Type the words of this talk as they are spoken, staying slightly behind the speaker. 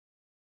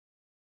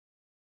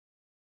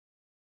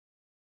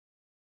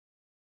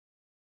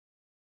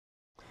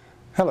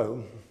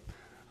Hello,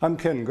 I'm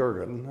Ken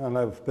Gergen, and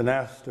I've been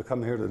asked to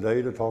come here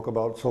today to talk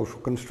about social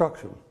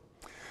construction.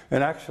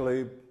 And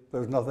actually,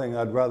 there's nothing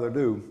I'd rather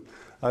do.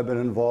 I've been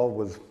involved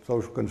with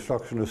social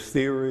constructionist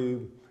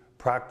theory,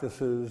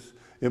 practices,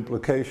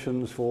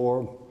 implications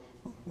for,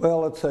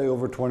 well, let's say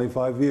over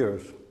 25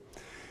 years.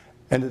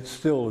 And it's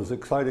still as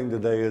exciting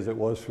today as it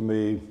was for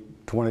me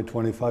 20,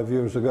 25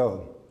 years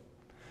ago.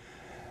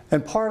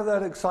 And part of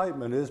that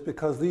excitement is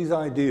because these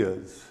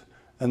ideas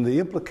and the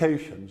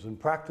implications and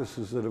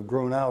practices that have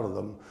grown out of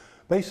them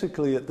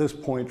basically at this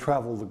point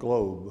travel the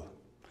globe.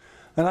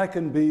 And I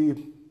can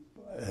be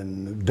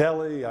in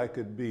Delhi, I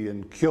could be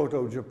in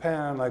Kyoto,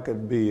 Japan, I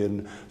could be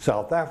in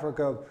South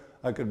Africa,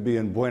 I could be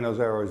in Buenos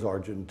Aires,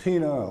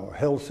 Argentina, or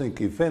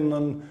Helsinki,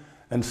 Finland,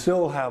 and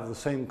still have the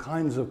same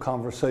kinds of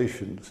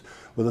conversations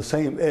with the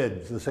same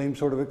edge, the same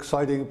sort of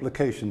exciting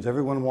implications,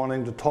 everyone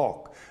wanting to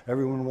talk,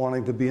 everyone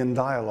wanting to be in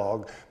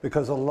dialogue,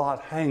 because a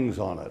lot hangs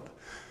on it.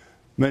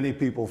 Many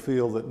people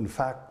feel that, in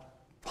fact,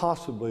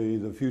 possibly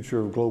the future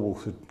of global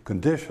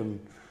condition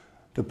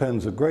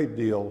depends a great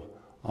deal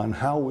on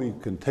how we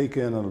can take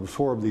in and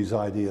absorb these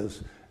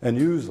ideas and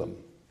use them.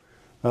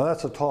 Now,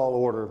 that's a tall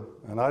order,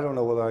 and I don't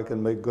know whether I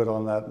can make good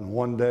on that in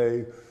one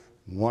day,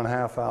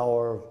 1/2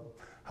 hour,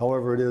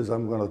 however it is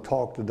I'm going to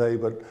talk today,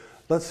 but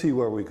let's see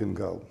where we can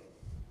go.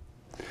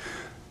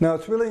 Now,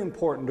 it's really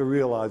important to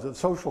realize that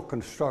social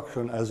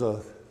construction as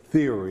a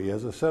theory,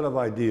 as a set of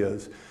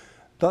ideas,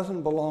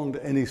 doesn't belong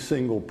to any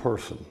single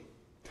person.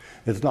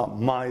 It's not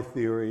my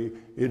theory.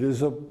 It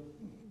is a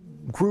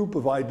group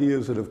of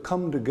ideas that have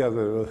come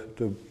together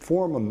to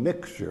form a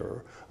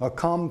mixture, a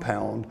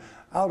compound,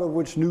 out of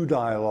which new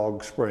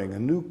dialogues spring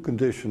and new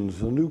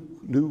conditions and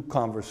new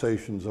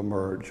conversations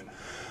emerge.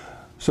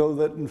 So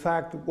that, in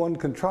fact, one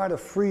can try to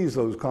freeze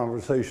those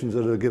conversations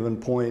at a given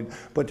point,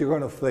 but you're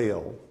going to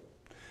fail.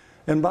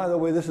 And by the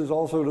way, this is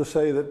also to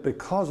say that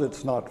because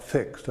it's not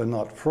fixed and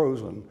not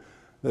frozen,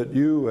 that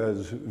you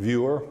as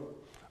viewer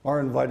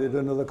are invited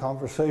into the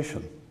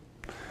conversation.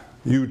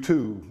 You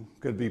too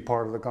could be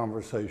part of the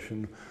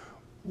conversation,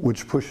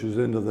 which pushes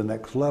into the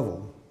next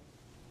level.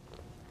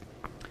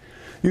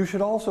 You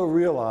should also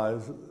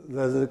realize that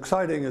as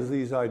exciting as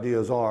these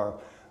ideas are,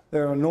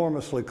 they're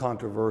enormously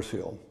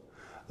controversial.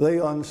 They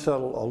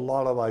unsettle a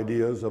lot of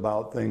ideas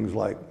about things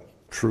like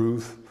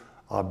truth,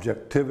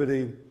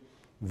 objectivity,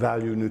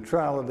 value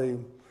neutrality,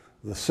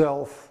 the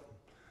self,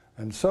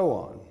 and so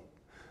on.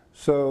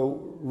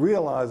 So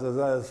realize that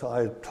as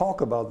I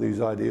talk about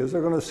these ideas,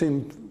 they're going to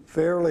seem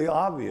fairly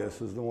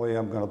obvious is the way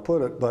I'm going to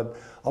put it, but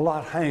a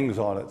lot hangs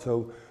on it,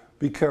 so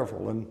be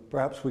careful, and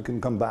perhaps we can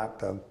come back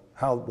to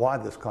why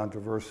this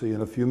controversy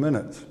in a few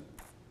minutes.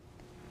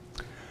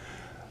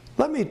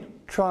 Let me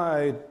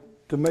try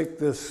to make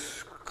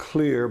this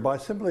clear by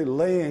simply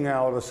laying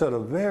out a set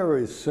of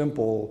very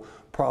simple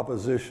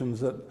propositions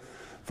that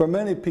for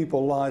many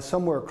people lie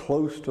somewhere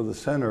close to the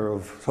center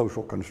of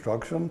social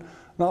construction.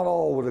 Not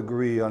all would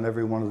agree on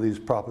every one of these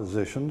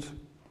propositions,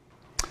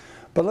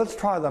 but let's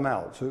try them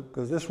out,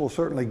 because this will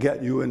certainly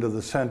get you into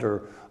the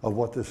center of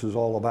what this is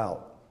all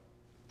about.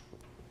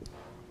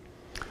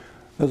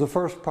 There's a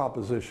first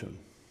proposition.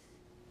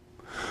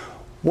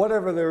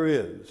 Whatever there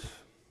is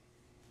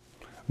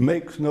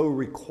makes no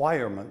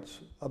requirements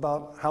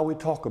about how we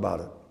talk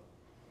about it,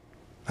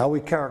 how we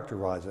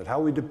characterize it, how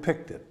we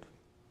depict it.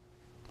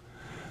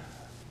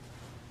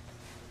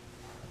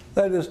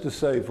 That is to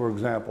say, for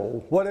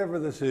example, whatever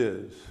this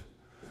is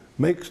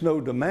makes no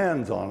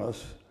demands on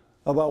us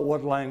about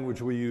what language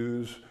we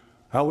use,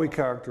 how we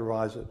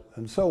characterize it,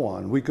 and so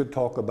on. We could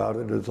talk about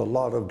it as a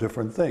lot of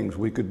different things.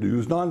 We could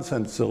use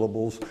nonsense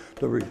syllables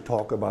to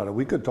talk about it.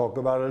 We could talk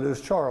about it as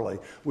Charlie.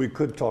 We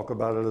could talk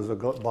about it as a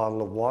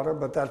bottle of water,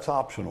 but that's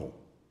optional.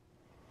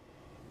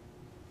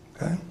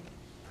 Okay?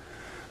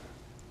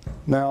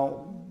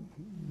 Now,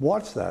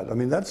 watch that. I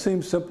mean, that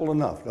seems simple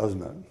enough,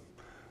 doesn't it?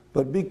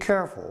 But be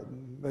careful,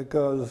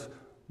 because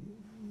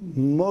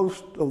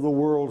most of the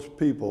world's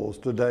peoples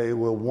today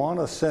will want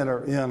to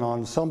center in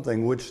on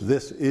something which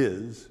this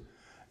is,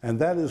 and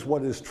that is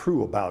what is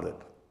true about it.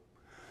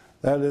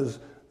 That is,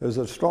 there's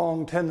a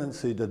strong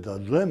tendency to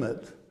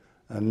delimit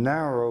and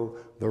narrow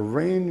the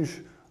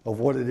range of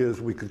what it is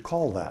we could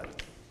call that.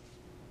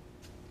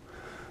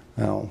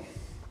 Now,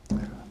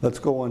 let's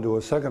go on to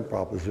a second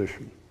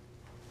proposition.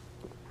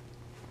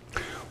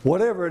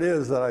 Whatever it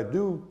is that I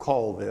do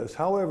call this,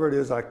 however it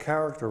is I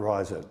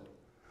characterize it,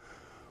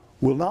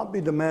 will not be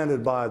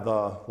demanded by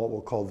what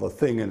we'll call the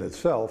thing in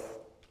itself,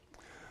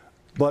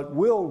 but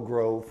will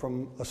grow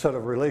from a set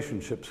of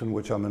relationships in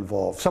which I'm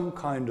involved, some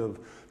kind of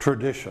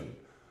tradition,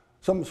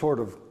 some sort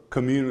of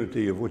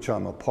community of which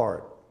I'm a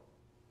part.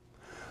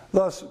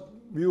 Thus,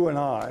 you and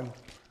I,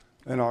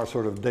 in our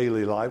sort of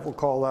daily life, will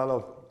call that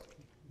a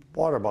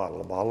water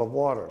bottle, a bottle of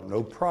water,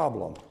 no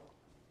problem.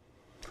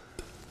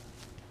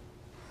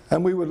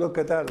 And we would look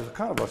at that as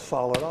kind of a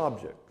solid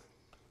object.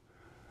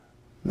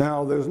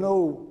 Now, there's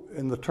no,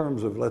 in the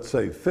terms of, let's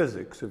say,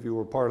 physics, if you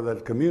were part of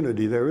that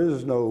community, there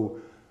is no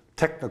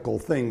technical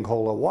thing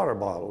called a water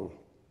bottle.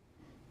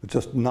 It's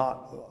just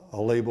not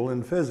a label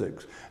in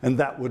physics, and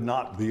that would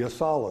not be a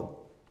solid.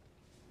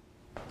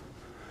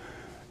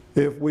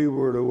 If we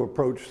were to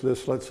approach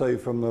this, let's say,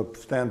 from the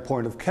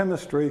standpoint of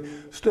chemistry,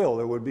 still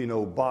there would be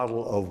no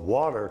bottle of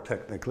water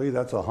technically.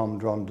 That's a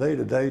humdrum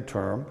day-to-day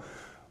term.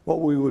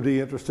 What we would be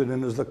interested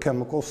in is the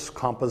chemical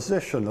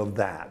composition of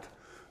that,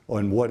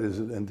 and what is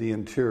it in the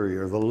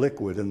interior, the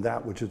liquid, and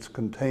that which it's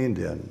contained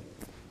in.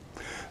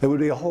 There would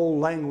be a whole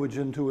language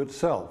into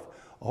itself,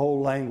 a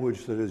whole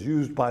language that is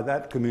used by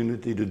that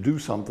community to do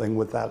something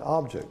with that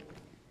object.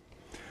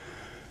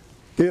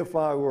 If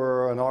I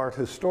were an art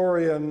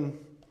historian,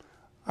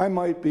 I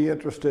might be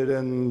interested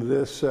in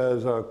this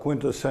as a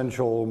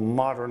quintessential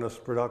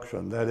modernist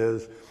production. That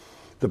is,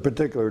 the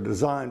particular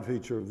design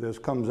feature of this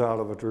comes out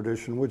of a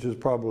tradition which is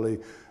probably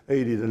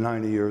 80 to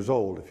 90 years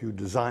old. If you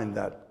designed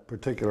that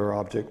particular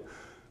object,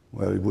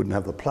 well, you wouldn't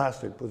have the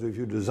plastic, but if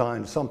you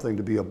designed something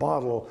to be a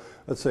bottle,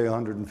 let's say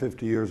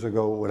 150 years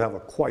ago, it would have a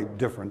quite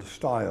different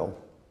style.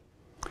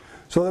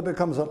 So that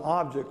becomes an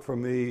object for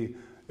me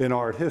in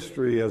art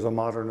history as a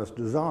modernist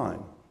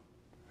design.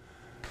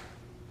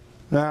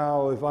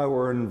 Now, if I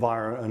were an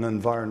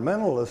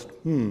environmentalist,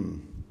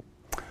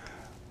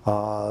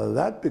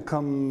 that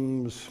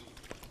becomes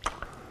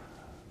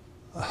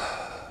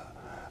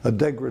a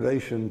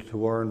degradation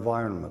to our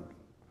environment.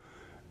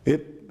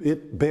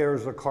 It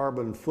bears a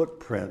carbon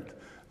footprint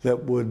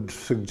that would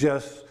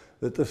suggest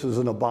that this is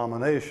an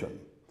abomination.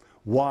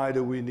 Why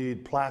do we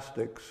need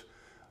plastics?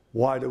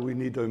 Why do we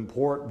need to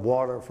import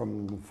water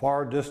from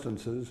far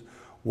distances?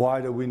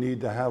 Why do we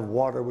need to have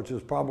water which is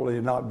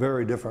probably not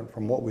very different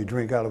from what we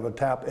drink out of a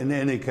tap in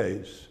any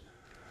case?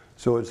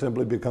 So it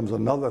simply becomes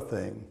another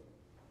thing.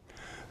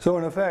 So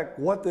in effect,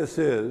 what this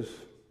is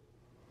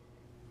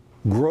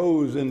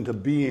grows into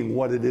being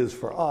what it is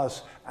for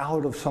us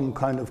out of some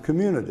kind of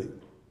community.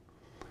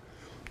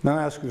 Now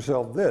ask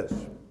yourself this.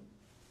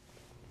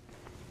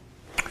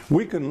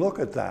 We can look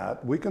at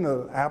that, we can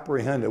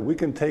apprehend it, we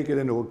can take it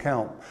into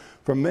account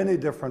from many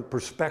different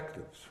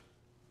perspectives.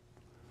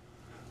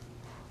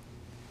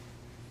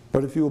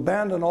 But if you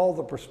abandon all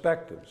the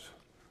perspectives,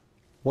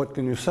 what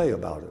can you say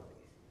about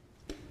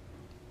it?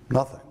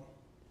 Nothing.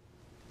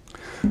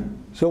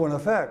 So in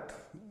effect,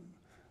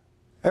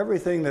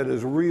 everything that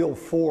is real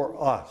for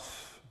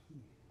us,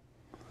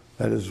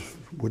 that is,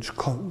 which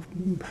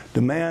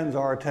demands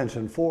our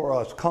attention for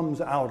us,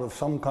 comes out of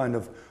some kind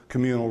of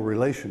communal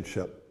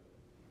relationship.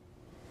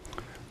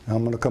 Now,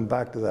 I'm going to come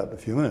back to that in a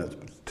few minutes,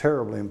 but it's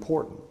terribly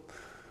important.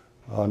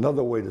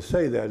 Another way to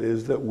say that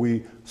is that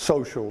we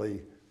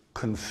socially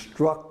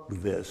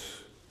construct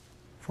this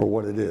for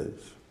what it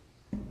is.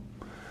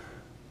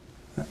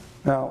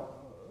 Now,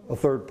 a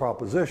third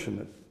proposition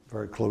that's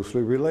very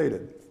closely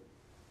related.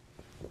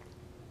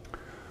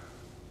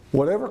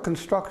 Whatever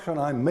construction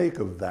I make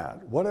of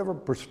that, whatever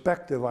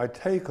perspective I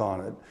take on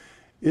it,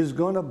 is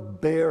going to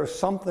bear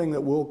something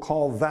that we'll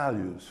call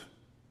values.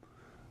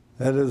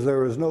 That is,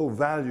 there is no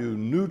value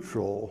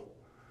neutral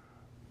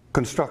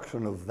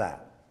construction of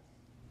that.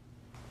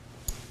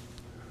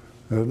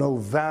 There's no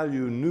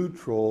value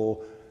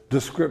neutral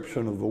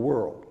description of the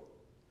world.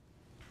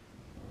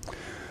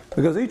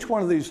 Because each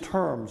one of these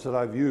terms that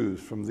I've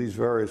used, from these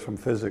various, from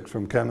physics,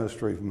 from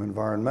chemistry, from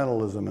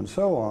environmentalism, and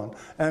so on,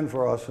 and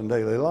for us in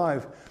daily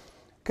life,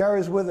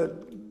 carries with it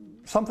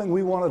something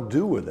we want to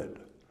do with it,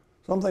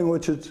 something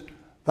which it's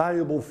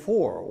valuable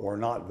for or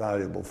not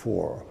valuable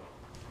for.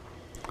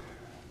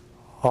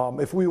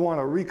 If we want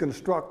to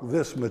reconstruct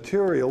this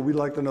material, we'd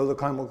like to know the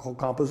chemical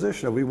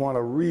composition. If we want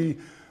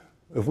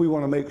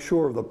to make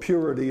sure of the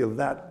purity of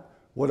that,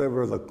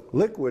 whatever the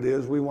liquid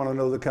is, we want to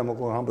know the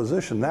chemical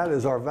composition. That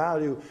is our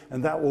value,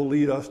 and that will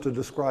lead us to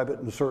describe it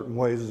in certain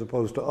ways as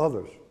opposed to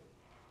others.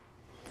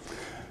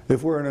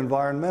 If we're an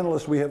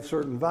environmentalist, we have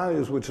certain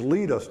values which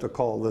lead us to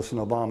call this an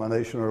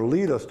abomination, or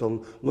lead us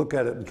to look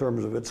at it in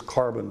terms of its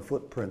carbon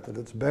footprint that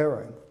it's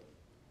bearing.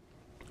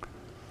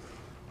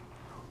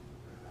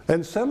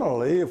 And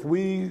similarly, if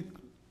we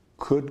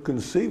could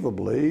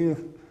conceivably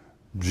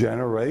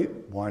generate,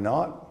 why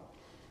not,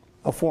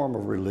 a form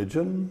of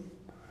religion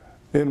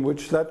in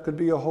which that could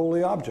be a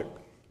holy object.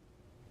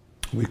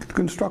 We could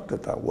construct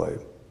it that way.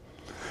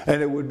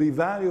 And it would be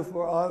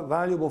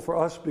valuable for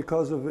us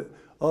because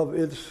of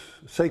its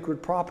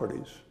sacred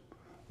properties.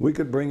 We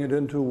could bring it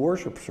into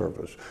worship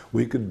service.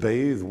 We could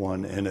bathe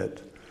one in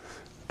it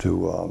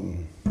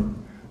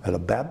at a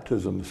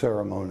baptism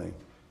ceremony.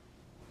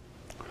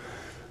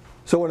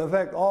 So in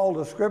effect, all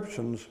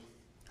descriptions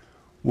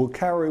will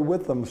carry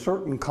with them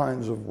certain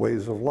kinds of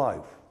ways of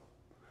life.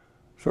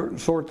 Certain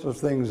sorts of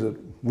things that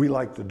we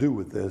like to do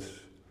with this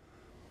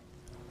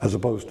as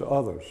opposed to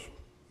others.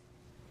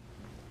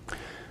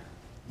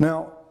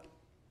 Now,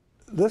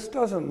 this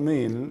doesn't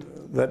mean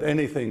that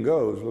anything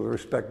goes with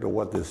respect to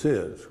what this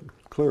is.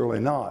 Clearly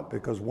not,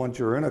 because once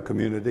you're in a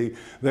community,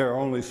 there are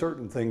only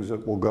certain things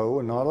that will go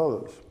and not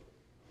others.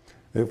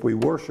 If we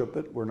worship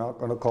it, we're not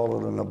going to call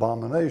it an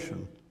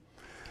abomination.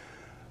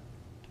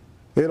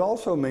 It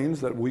also means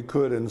that we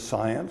could, in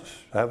science,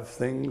 have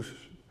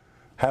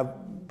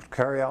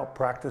carry out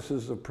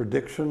practices of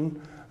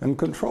prediction and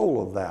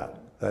control of that.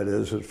 That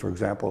is, for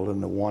example, in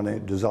the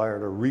one desire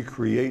to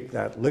recreate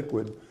that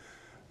liquid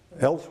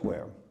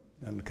elsewhere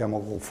in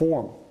chemical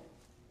form.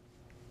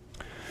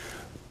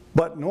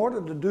 But in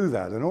order to do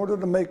that, in order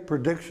to make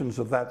predictions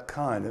of that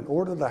kind, in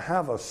order to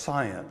have a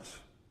science,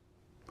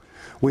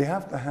 we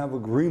have to have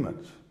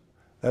agreements.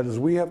 That is,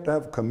 we have to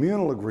have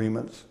communal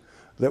agreements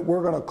that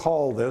we're going to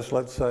call this,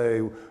 let's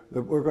say,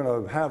 that we're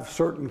going to have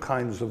certain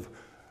kinds of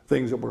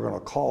things that we're going to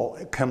call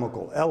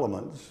chemical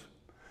elements,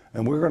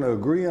 and we're going to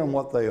agree on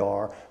what they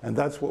are, and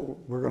that's what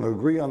we're going to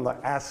agree on, the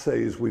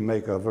assays we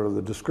make of it, or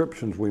the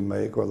descriptions we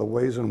make, or the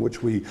ways in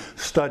which we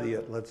study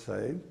it, let's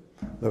say,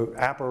 the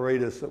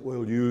apparatus that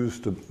we'll use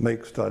to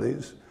make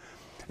studies.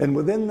 And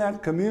within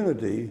that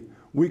community,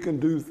 we can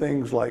do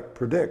things like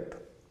predict.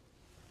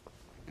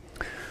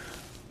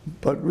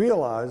 But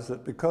realize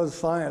that because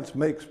science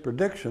makes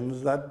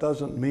predictions, that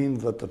doesn't mean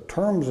that the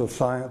terms of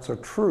science are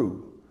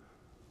true.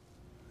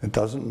 It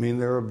doesn't mean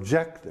they're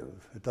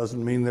objective. It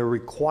doesn't mean they're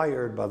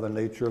required by the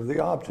nature of the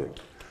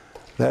object.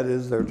 That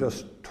is, they're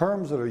just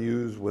terms that are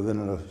used within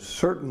a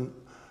certain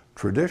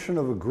tradition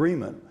of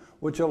agreement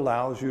which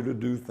allows you to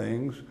do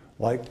things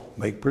like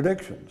make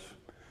predictions.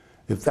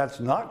 If that's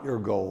not your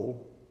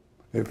goal,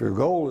 if your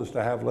goal is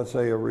to have, let's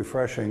say, a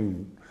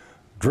refreshing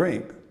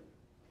drink,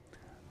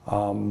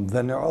 then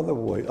there are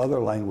other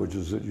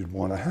languages that you'd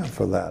want to have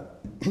for that.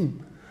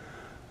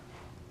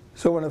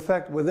 So in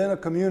effect, within a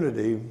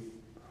community,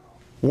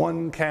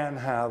 one can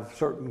have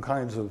certain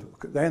kinds of,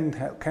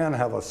 can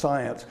have a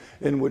science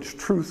in which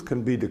truth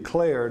can be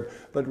declared,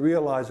 but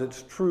realize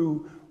it's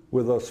true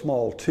with a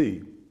small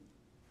t.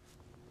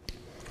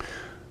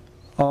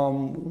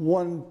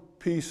 One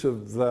piece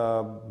of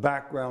the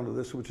background of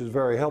this, which is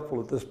very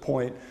helpful at this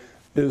point,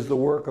 is the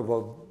work of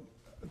a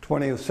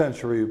 20th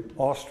century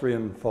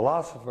Austrian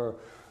philosopher,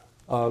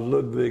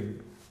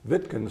 Ludwig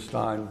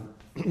Wittgenstein.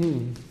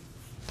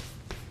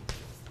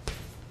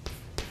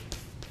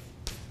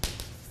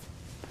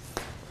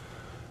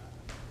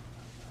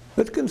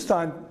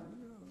 Wittgenstein,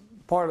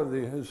 part of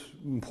his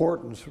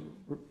importance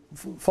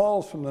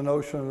falls from the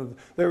notion that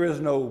there is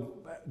no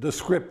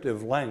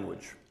descriptive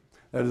language.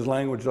 That is,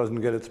 language doesn't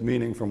get its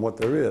meaning from what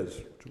there is,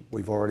 which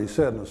we've already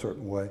said in a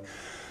certain way.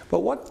 But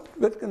what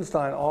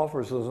Wittgenstein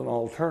offers as an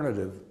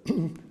alternative,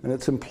 and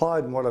it's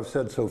implied in what I've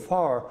said so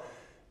far,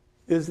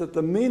 is that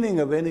the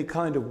meaning of any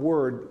kind of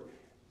word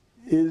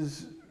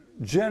is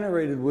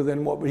generated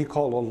within what we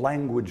call a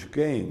language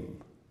game.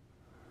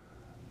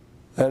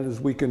 That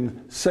is, we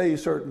can say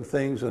certain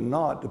things and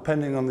not,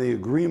 depending on the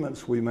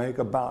agreements we make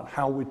about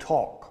how we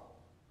talk.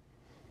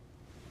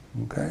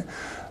 Okay?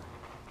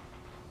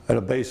 In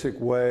a basic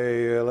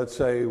way, let's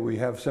say we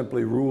have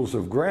simply rules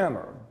of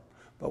grammar,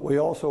 but we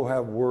also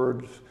have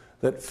words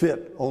that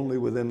fit only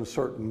within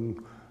certain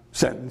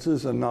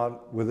sentences and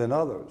not within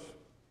others.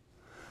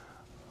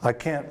 I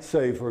can't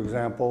say, for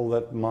example,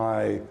 that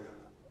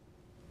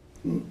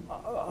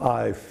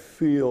I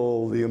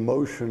feel the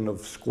emotion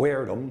of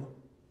squaredom,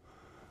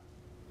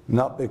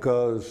 not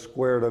because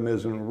squaredom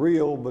isn't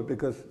real, but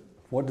because,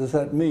 what does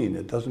that mean?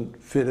 It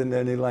doesn't fit into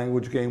any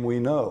language game we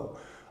know.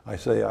 I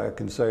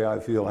can say I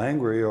feel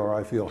angry or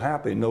I feel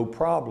happy, no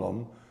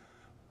problem,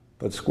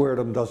 but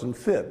squaredom doesn't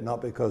fit,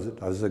 not because it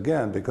does,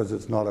 again, because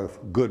it's not a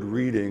good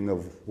reading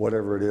of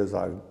whatever it is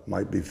I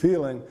might be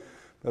feeling,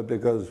 but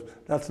because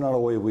that's not a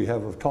way we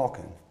have of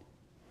talking.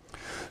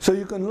 So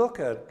you can look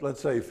at,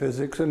 let's say,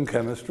 physics and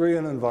chemistry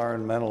and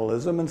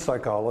environmentalism and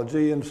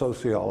psychology and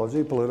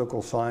sociology,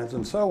 political science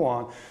and so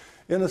on,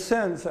 in a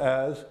sense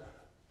as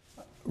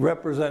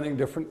representing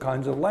different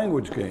kinds of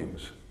language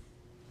games.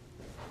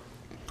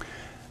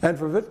 And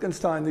for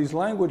Wittgenstein, these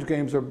language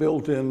games are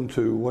built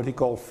into what he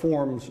called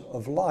forms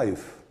of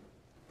life.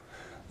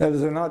 That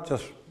is, they're not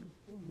just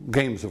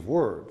games of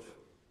words,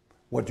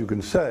 what you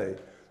can say.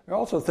 They're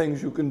also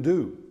things you can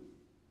do.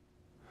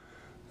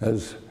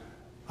 As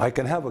I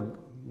can have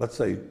let's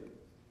say,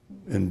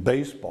 in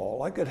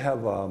baseball, I could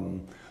have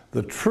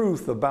the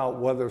truth about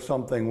whether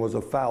something was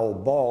a foul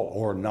ball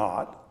or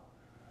not.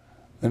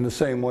 In the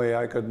same way,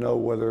 I could know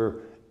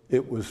whether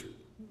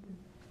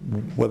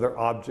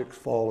objects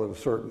fall at a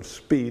certain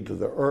speed to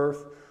the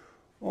earth,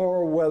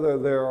 or whether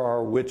there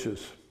are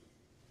witches.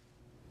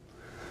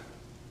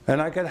 And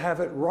I could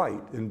have it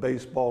right in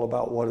baseball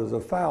about what is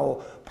a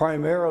foul,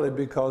 primarily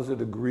because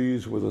it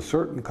agrees with a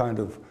certain kind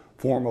of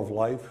form of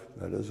life,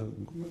 that is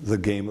the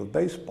game of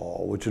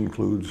baseball, which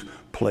includes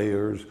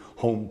players,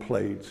 home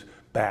plates,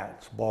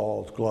 bats,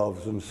 balls,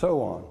 gloves, and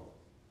so on.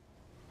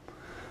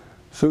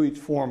 So each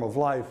form of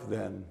life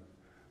then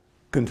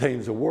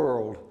contains a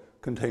world,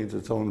 contains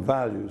its own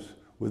values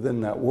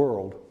within that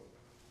world.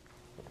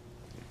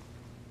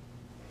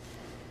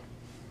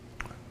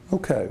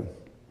 Okay.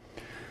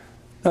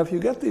 Now if you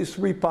get these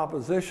three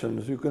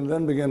propositions, you can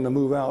then begin to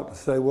move out to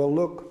say, well,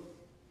 look,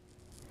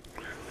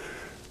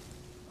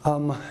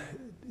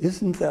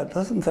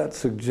 doesn't that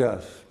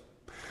suggest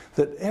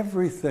that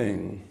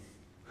everything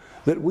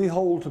that we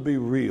hold to be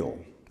real,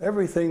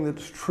 everything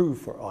that's true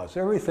for us,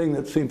 everything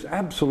that seems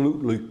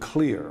absolutely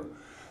clear,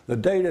 the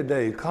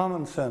day-to-day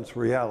common sense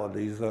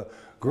realities, the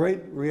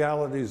great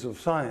realities of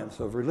science,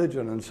 of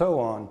religion, and so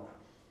on,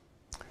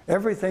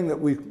 everything that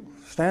we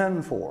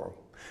stand for,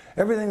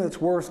 everything that's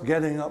worth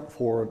getting up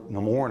for in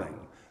the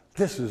morning,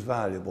 this is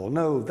valuable,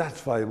 no,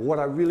 that's valuable, what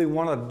I really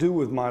want to do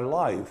with my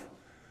life,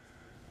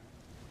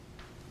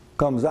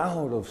 comes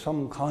out of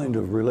some kind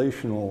of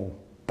relational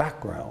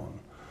background,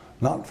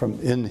 not from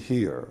in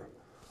here,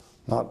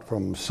 not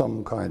from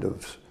some kind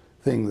of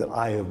thing that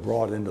I have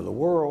brought into the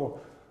world,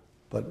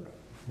 but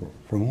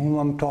from whom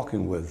I'm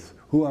talking with,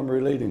 who I'm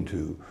relating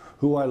to,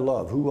 who I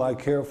love, who I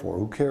care for,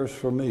 who cares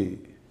for me,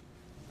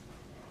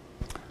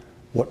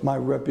 what my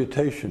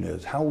reputation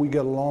is, how we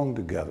get along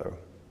together,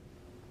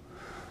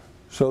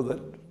 so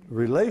that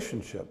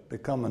relationship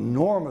become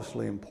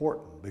enormously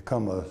important,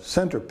 become a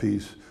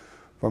centerpiece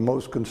for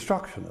most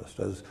constructionists,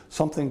 as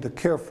something to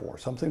care for,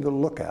 something to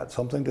look at,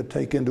 something to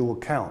take into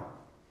account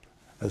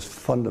as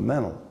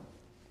fundamental.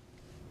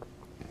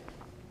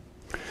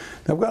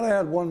 Now, I've got to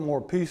add one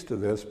more piece to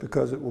this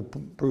because it will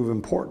prove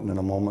important in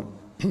a moment.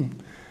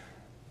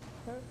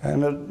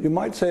 And you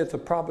might say it's a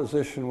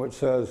proposition which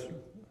says,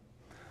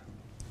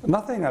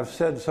 nothing I've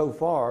said so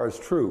far is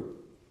true.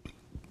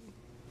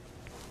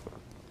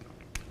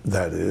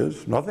 That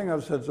is, nothing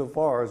I've said so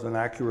far is an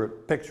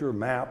accurate picture,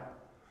 map,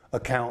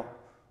 account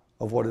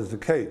of what is the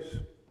case.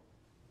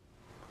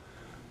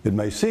 It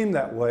may seem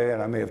that way,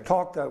 and I may have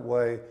talked that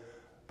way,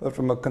 but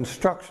from a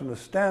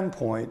constructionist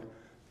standpoint,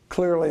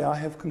 clearly I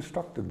have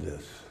constructed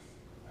this.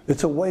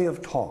 It's a way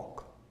of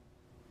talk.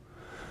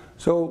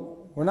 So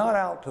we're not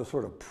out to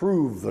sort of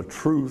prove the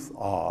truth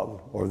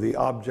of, or the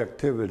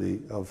objectivity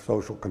of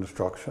social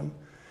construction.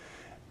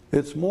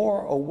 It's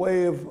more a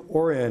way of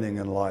orienting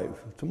in life.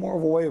 It's more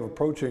of a way of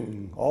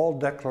approaching all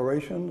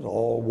declarations,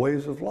 all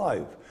ways of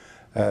life,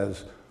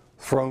 as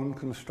thrown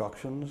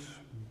constructions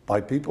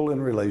by people in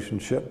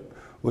relationship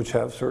which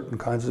have certain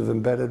kinds of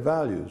embedded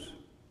values.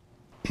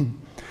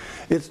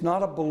 It's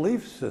not a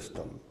belief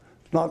system.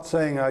 It's not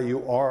saying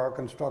you are a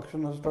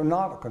constructionist or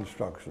not a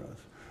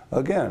constructionist.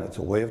 Again, it's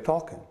a way of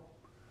talking,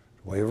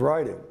 a way of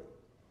writing.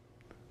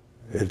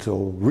 It's a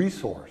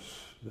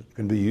resource that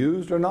can be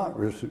used or not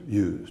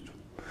used.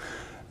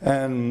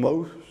 And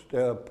most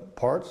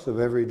parts of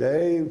every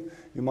day,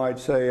 you might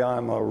say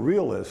I'm a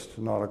realist,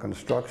 not a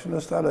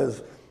constructionist. That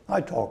is,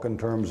 I talk in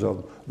terms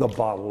of the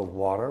bottle of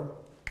water.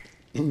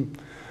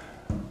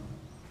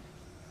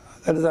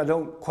 That is, I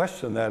don't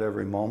question that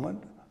every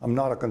moment. I'm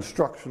not a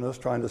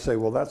constructionist trying to say,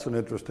 well, that's an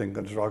interesting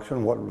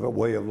construction. What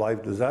way of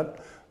life does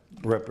that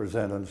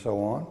represent, and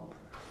so on.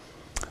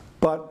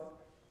 But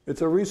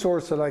it's a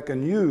resource that I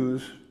can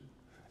use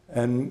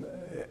and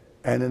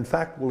in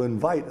fact will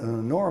invite an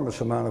enormous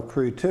amount of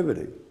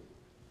creativity.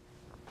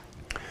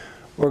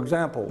 For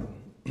example,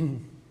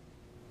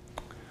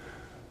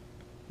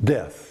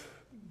 death.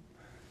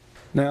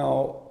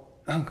 Now,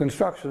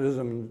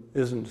 constructionism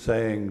isn't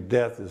saying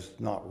death is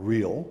not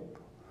real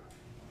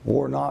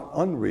or not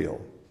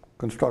unreal.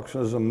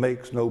 Constructionism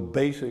makes no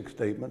basic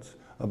statements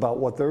about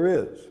what there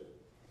is.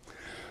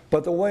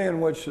 But the way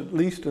in which, at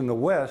least in the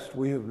West,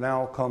 we have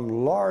now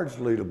come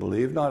largely to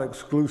believe, not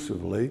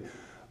exclusively,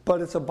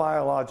 but it's a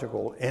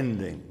biological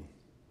ending.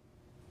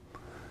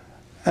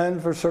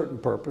 And for certain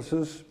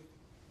purposes,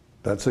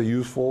 that's a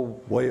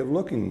useful way of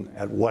looking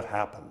at what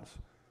happens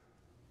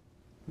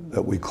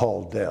that we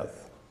call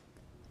death.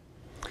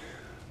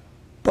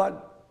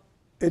 But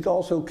it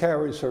also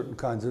carries certain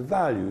kinds of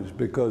values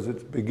because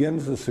it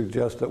begins to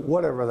suggest that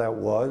whatever that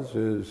was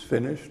is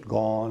finished,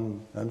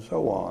 gone, and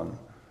so on.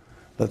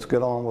 Let's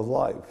get on with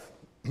life.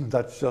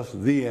 That's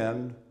just the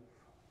end,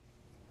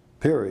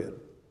 period.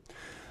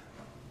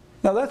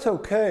 Now that's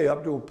okay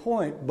up to a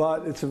point,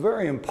 but it's a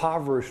very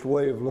impoverished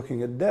way of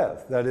looking at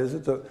death. That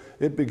is,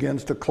 it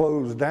begins to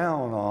close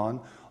down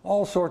on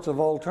all sorts of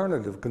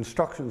alternative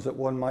constructions that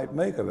one might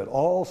make of it,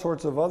 all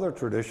sorts of other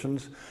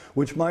traditions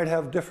which might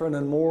have different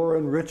and more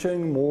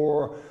enriching,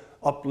 more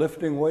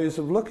uplifting ways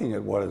of looking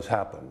at what has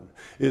happened.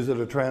 Is it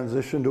a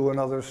transition to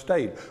another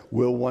state?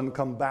 Will one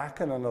come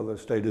back in another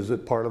state? Is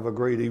it part of a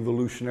great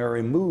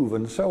evolutionary move,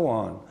 and so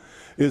on?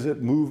 Is it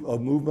a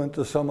movement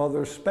to some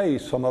other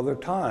space, some other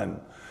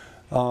time?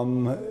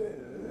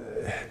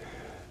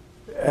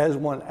 As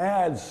one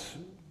adds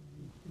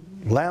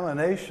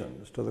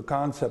laminations to the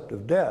concept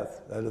of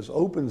death, that is,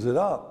 opens it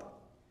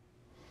up,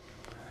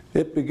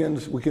 it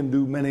begins, we can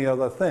do many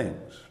other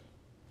things.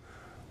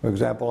 For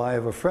example, I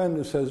have a friend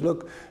who says,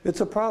 look,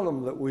 it's a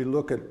problem that we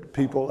look at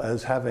people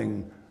as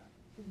having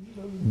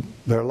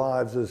their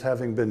lives as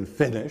having been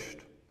finished,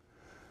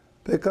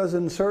 because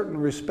in certain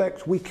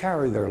respects we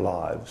carry their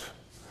lives.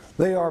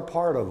 They are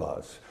part of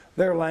us.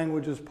 Their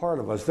language is part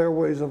of us. Their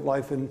ways of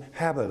life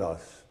inhabit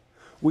us.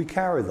 We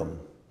carry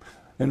them.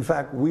 In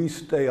fact, we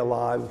stay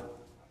alive.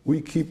 We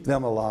keep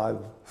them alive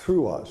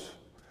through us.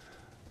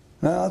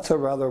 Now, that's a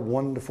rather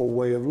wonderful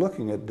way of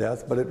looking at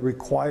death, but it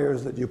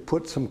requires that you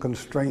put some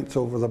constraints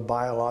over the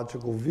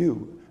biological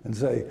view and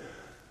say,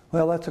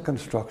 well, that's a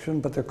construction,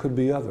 but there could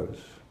be others.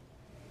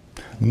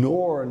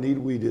 Nor need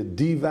we to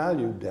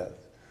devalue death.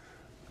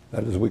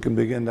 That is, we can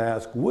begin to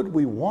ask, would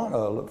we want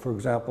to, for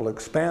example,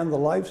 expand the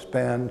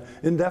lifespan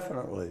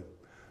indefinitely?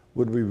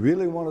 Would we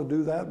really want to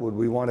do that? Would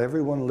we want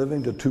everyone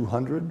living to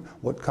 200?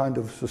 What kind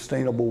of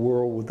sustainable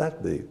world would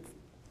that be?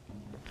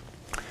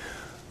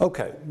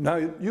 Okay, now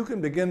you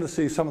can begin to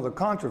see some of the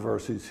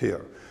controversies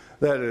here.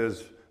 That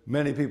is,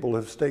 many people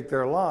have staked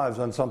their lives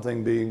on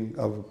something being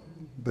of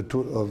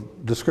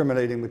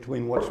discriminating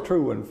between what's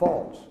true and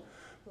false,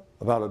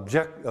 about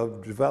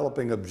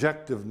developing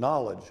objective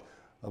knowledge,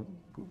 of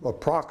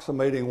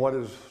approximating what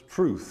is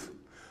truth,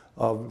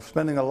 of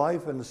spending a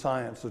life in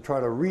science to try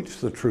to reach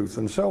the truth,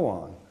 and so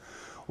on.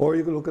 Or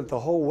you can look at the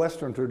whole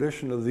Western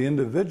tradition of the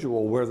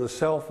individual, where the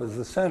self is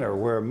the center,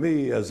 where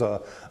me as an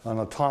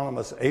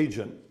autonomous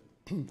agent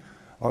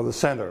are the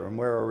center, and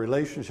where a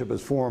relationship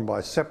is formed by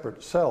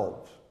separate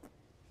selves.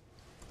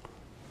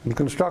 And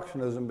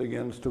Constructionism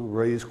begins to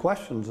raise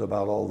questions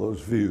about all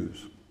those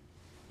views.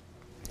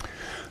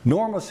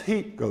 Enormous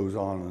heat goes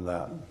on in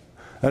that.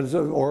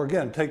 Or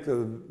again, take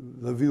the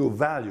view of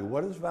value.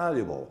 What is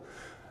valuable?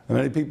 And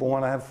many people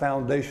want to have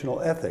foundational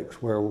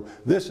ethics, where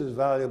this is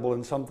valuable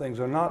and some things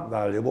are not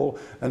valuable,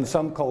 and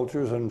some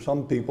cultures and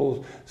some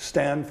people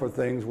stand for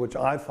things which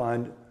I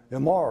find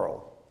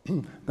immoral.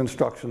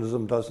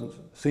 Constructionism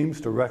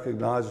seems to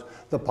recognize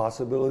the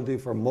possibility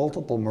for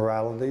multiple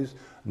moralities,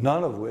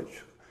 none of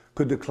which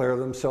could declare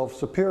themselves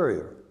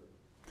superior.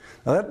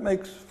 Now that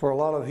makes for a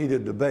lot of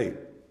heated debate.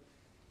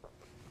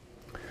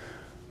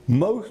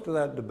 Most of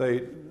that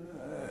debate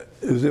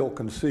is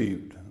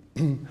ill-conceived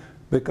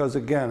because,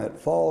 again, it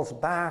falls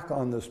back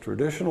on this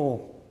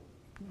traditional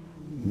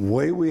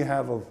way we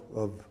have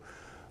of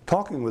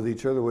talking with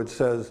each other, which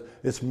says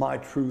it's my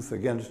truth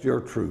against your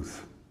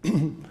truth.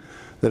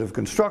 That if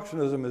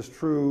Constructionism is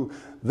true,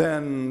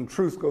 then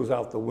truth goes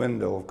out the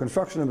window. If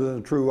Constructionism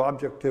isn't true,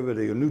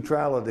 objectivity or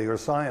neutrality or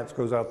science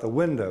goes out the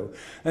window.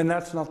 And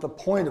that's not the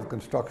point of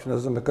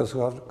Constructionism, because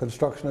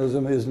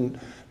Constructionism isn't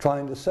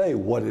trying to say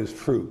what is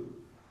true.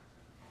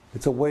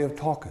 It's a way of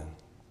talking.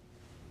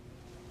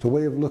 It's a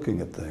way of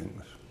looking at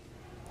things.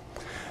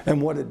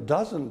 And what it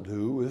doesn't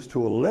do is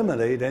to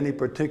eliminate any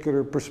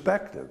particular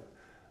perspective.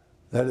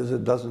 That is,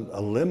 it doesn't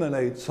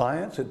eliminate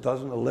science, it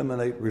doesn't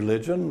eliminate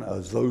religion,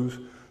 as those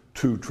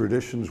two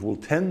traditions will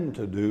tend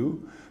to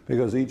do,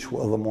 because each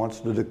of them wants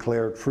to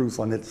declare truth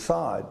on its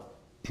side.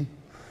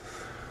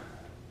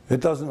 It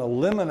doesn't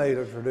eliminate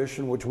a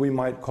tradition which we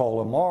might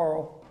call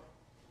immoral.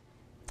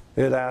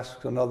 It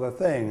asks another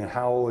thing: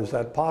 how is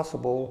that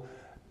possible,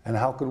 and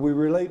how could we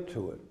relate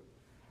to it?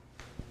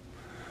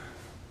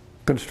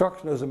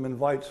 Constructionism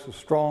invites a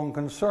strong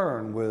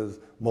concern with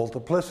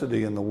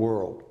multiplicity in the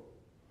world,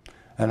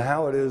 and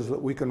how it is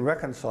that we can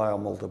reconcile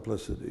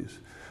multiplicities.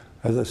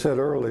 As I said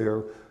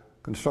earlier,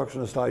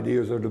 Constructionist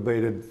ideas are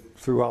debated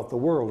throughout the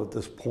world at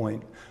this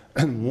point,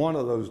 and one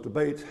of those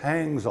debates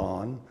hangs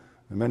on,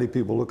 and many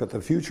people look at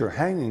the future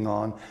hanging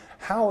on,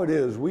 how it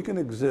is we can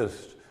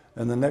exist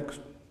in the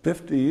next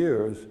 50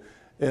 years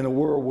in a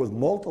world with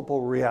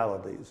multiple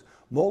realities,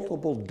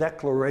 multiple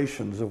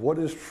declarations of what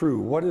is true,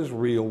 what is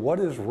real, what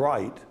is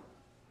right.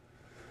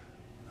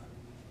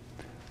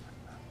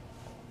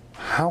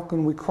 How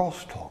can we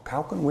crosstalk?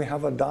 How can we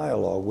have a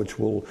dialogue which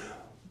will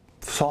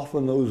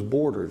soften those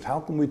borders?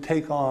 How can we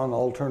take on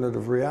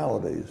alternative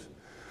realities?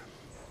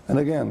 And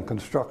again,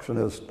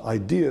 Constructionist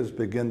ideas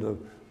begin to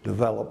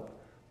develop,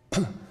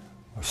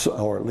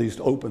 or at least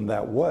open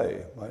that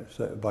way,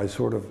 by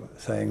sort of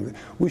saying that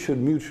we should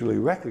mutually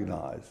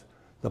recognize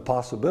the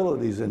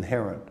possibilities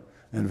inherent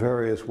in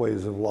various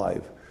ways of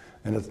life.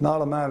 And it's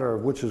not a matter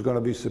of which is going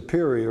to be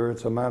superior,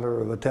 it's a matter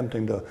of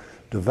attempting to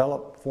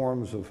develop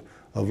forms of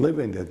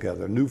living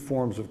together, new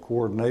forms of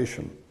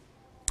coordination.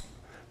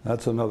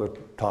 That's another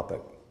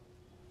topic.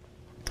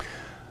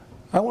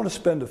 I want to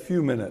spend a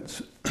few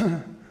minutes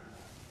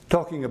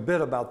talking a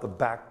bit about the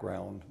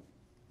background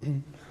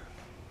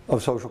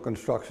of social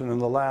construction in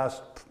the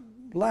last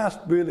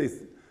really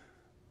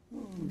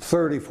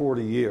 30,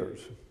 40 years.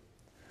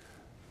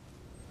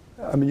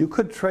 I mean, you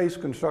could trace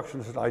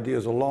Constructionist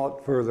ideas a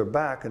lot further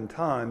back in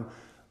time,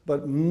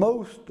 but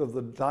most of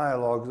the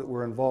dialogues that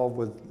we're involved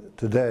with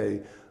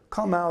today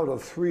come out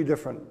of three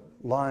different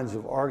lines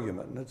of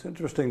argument. And it's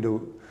interesting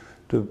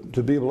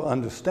to be able to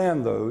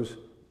understand those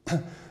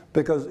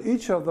because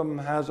each of them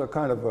has a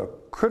kind of a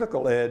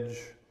critical edge,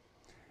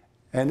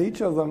 and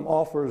each of them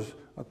offers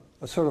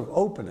a sort of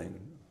opening,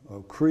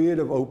 a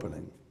creative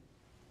opening.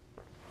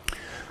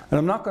 And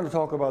I'm not going to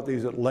talk about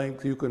these at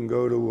length. You can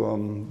go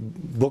to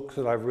books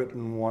that I've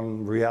written.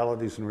 One,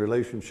 Realities and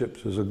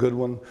Relationships, is a good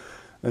one.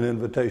 An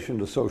Invitation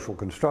to Social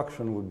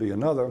Construction would be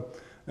another,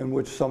 in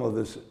which some of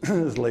this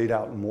is laid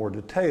out in more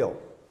detail.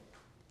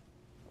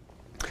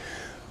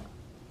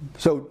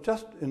 So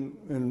just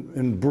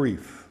in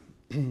brief,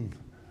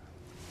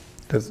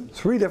 there's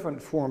three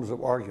different forms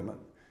of argument.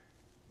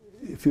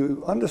 If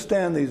you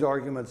understand these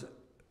arguments,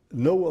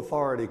 no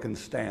authority can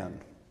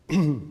stand.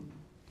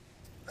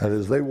 That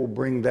is, they will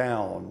bring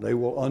down, they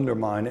will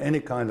undermine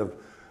any kind of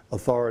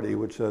authority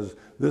which says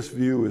this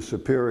view is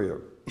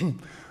superior.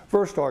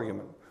 First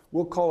argument,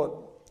 we'll call it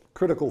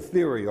critical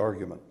theory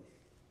argument.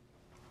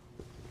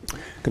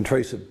 can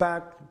trace it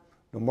back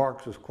to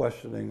Marxist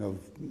questioning of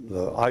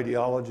the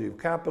ideology of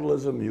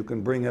capitalism. You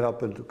can bring it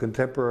up into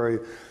contemporary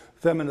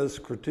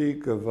feminist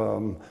critique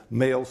of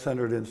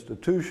male-centered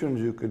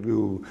institutions. You could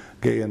do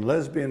gay and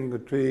lesbian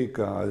critique,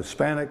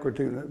 Hispanic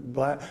critique,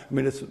 black. I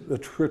mean, it's a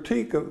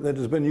critique that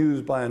has been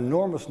used by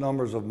enormous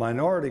numbers of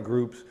minority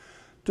groups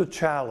to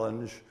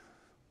challenge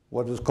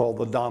what is called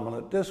the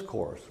dominant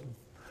discourse.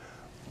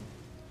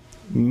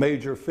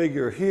 Major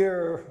figure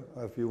here,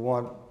 if you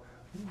want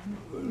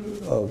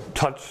a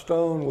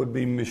touchstone, would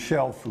be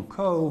Michel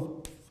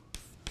Foucault,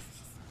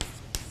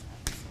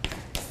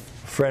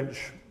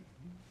 French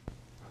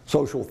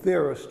social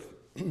theorist.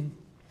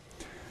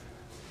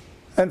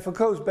 And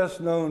Foucault's best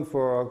known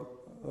for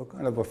a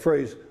kind of a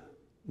phrase,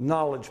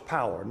 knowledge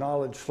power,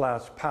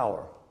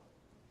 knowledge/power.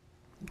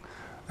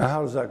 Now,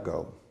 how does that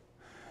go?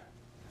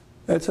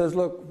 It says,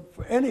 look,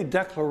 for any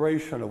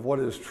declaration of what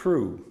is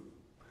true,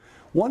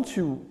 once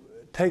you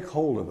take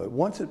hold of it,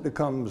 once it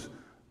becomes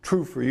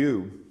true for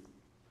you,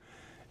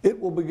 it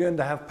will begin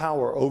to have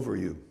power over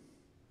you.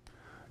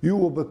 You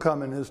will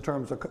become, in his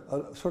terms, a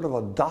sort of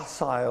a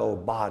docile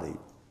body.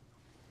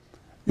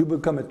 You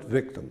become its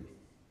victim.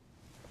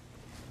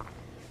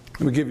 Let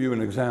me give you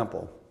an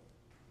example.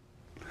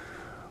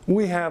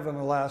 We have, in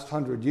the last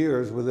 100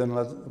 years,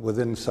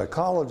 within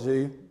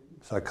psychology,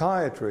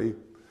 psychiatry,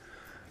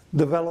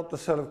 developed a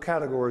set of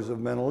categories of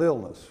mental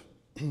illness.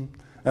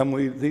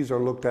 And these are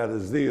looked at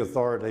as the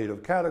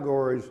authoritative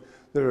categories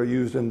that are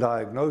used in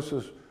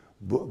diagnosis. A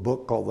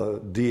book called the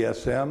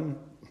DSM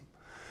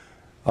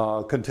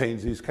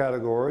contains these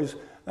categories.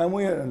 And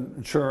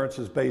insurance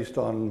is based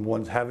on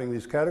ones having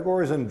these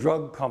categories, and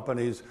drug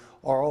companies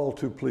are all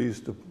too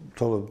pleased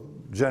to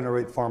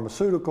generate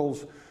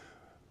pharmaceuticals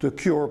to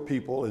cure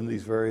people in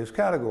these various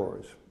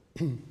categories.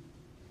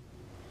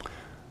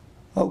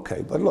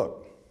 Okay, but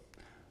look,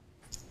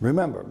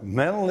 remember,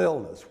 mental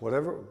illness,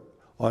 whatever,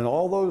 on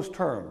all those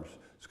terms,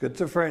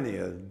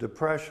 schizophrenia,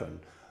 depression,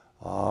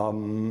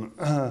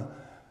 ADHD,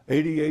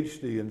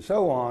 and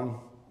so on,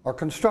 are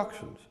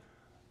constructions.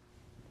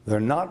 They're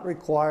not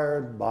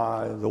required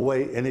by the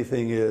way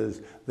anything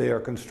is. They are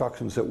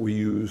constructions that we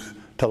use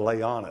to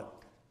lay on it.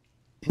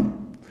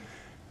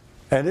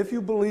 And if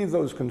you believe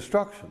those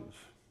constructions,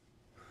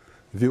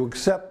 if you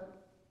accept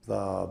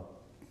the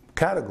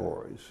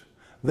categories,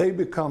 they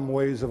become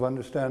ways of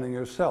understanding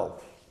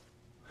yourself.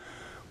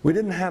 We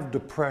didn't have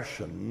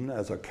depression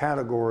as a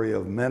category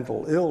of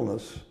mental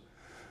illness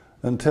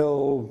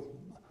until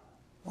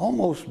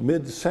almost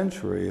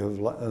mid-century of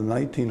the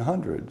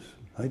 1900s.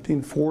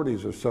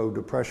 1940s or so,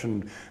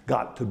 depression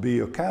got to be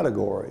a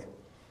category.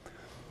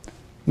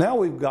 Now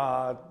we've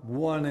got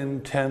 1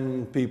 in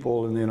 10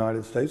 people in the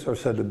United States are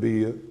said to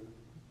be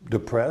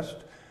depressed,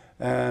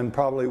 and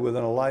probably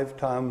within a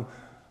lifetime,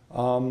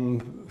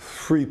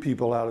 3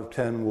 people out of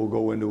 10 will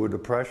go into a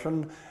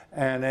depression,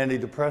 and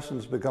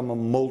antidepressants become a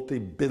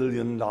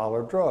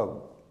multi-billion-dollar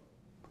drug.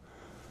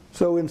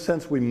 So in a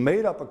sense, we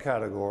made up a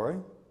category.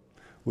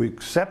 We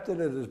accepted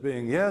it as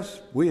being, yes,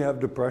 we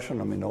have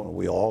depression. I mean, no,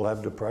 we all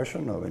have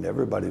depression. I mean,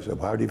 everybody said,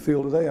 well, how do you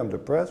feel today? I'm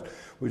depressed.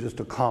 We're just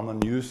a common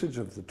usage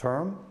of the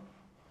term.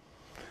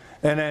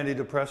 And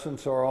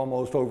antidepressants are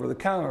almost over the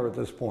counter at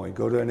this point.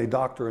 Go to any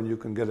doctor and you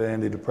can get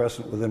an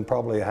antidepressant within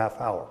probably a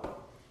half hour.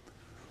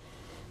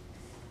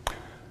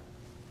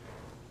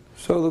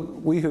 So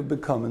we have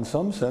become, in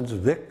some sense,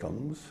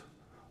 victims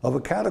of a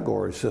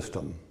category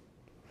system.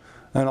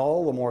 And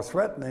all the more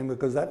threatening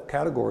because that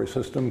category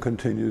system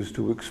continues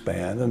to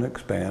expand and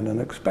expand and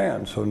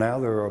expand. So now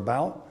there are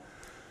about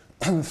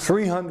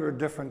 300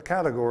 different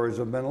categories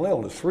of mental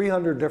illness,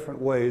 300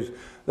 different ways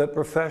that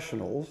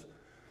professionals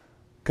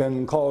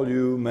can call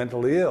you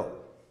mentally ill.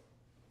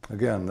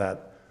 Again,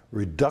 that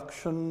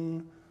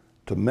reduction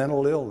to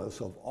mental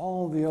illness of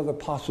all the other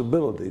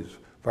possibilities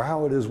for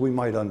how it is we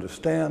might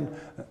understand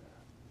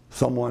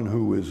someone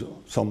who is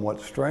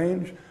somewhat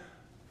strange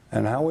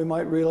and how we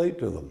might relate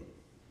to them.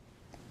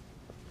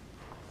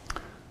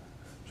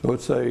 So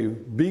it's a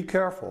be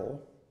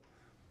careful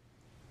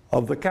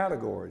of the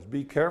categories.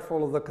 Be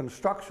careful of the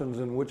constructions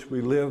in which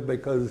we live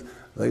because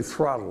they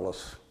throttle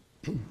us.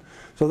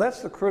 So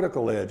that's the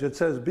critical edge. It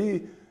says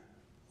be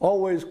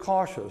always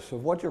cautious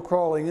of what you're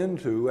crawling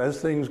into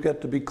as things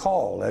get to be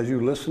called, as you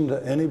listen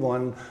to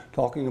anyone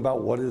talking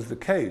about what is the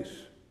case.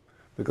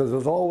 Because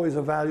there's always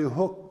a value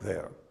hook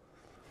there.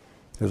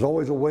 There's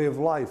always a way of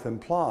life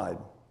implied.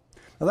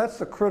 Now that's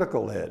the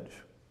critical edge.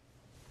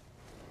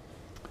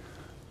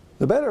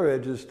 The better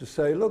edge is to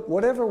say, look,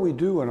 whatever we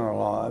do in our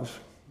lives,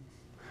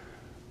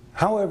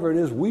 however it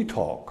is we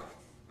talk,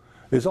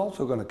 is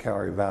also going to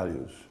carry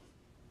values.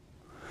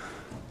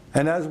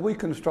 And as we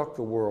construct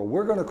the world,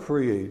 we're going to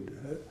create,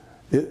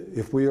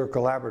 if we are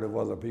collaborative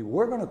with other people,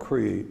 we're going to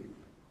create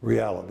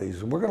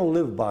realities, and we're going to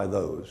live by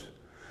those.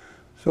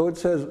 So it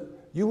says,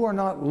 you are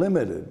not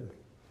limited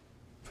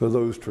to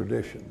those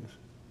traditions,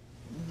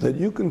 that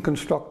you can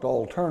construct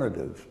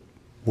alternative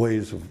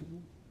ways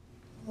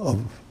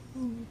of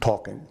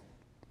talking,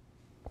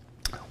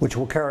 which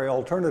will carry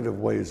alternative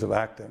ways of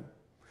acting,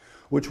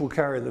 which will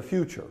carry the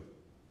future.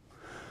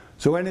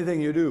 So anything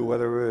you do,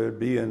 whether it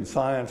be in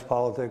science,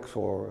 politics,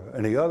 or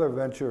any other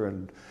venture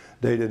in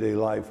day-to-day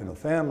life in a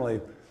family,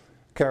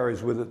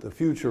 carries with it the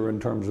future in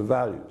terms of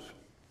values.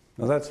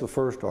 Now that's the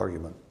first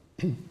argument.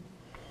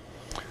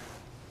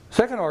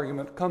 Second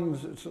argument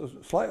comes, it's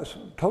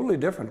totally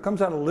different,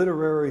 comes out of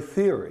literary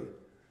theory.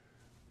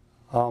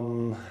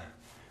 The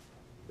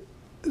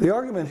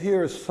argument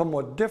here is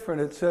somewhat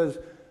different. It says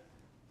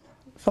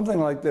something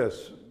like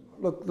this.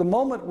 Look, the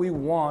moment we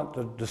want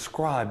to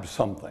describe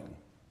something,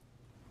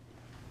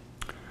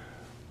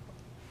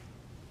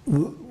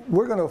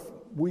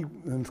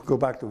 let's go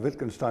back to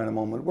Wittgenstein a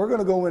moment, we're going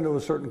to go into a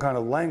certain kind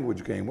of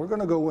language game. We're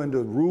going to go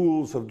into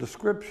rules of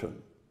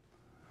description.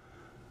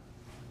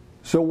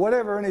 So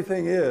whatever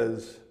anything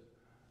is,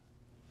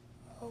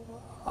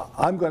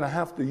 I'm going to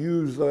have to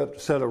use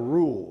that set of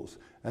rules,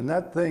 and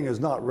that thing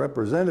is not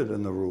represented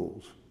in the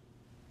rules.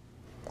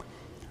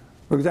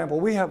 For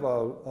example, we have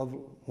a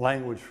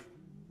language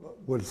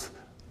with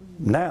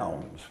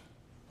nouns,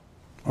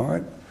 all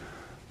right?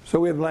 So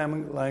we have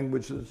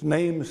language that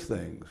names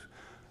things.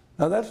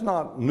 Now that's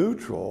not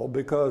neutral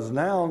because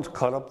nouns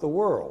cut up the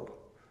world.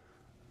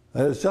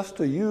 That is, just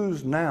to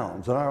use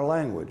nouns in our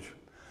language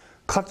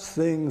cuts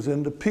things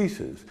into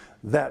pieces.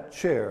 That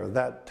chair,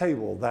 that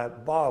table,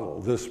 that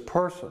bottle, this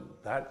person,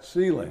 that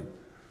ceiling,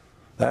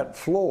 that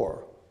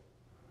floor.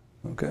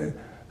 Okay?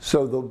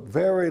 So the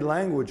very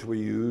language we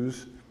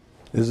use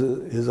is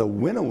a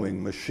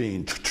winnowing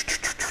machine.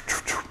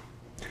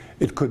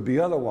 It could be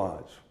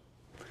otherwise.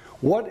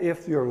 What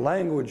if your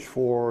language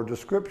for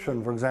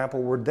description, for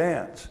example, were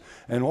dance,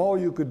 and all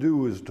you could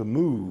do is to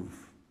move?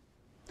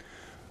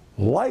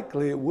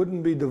 Likely it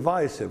wouldn't be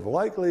divisive.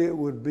 Likely it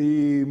would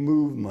be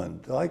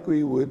movement. Likely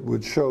it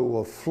would show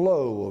a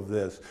flow of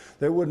this.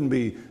 There wouldn't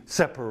be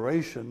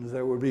separations.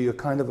 There would be a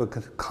kind of a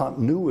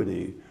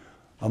continuity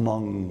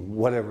among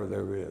whatever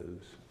there is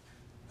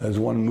as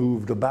one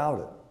moved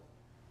about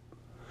it.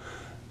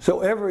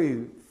 So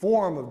every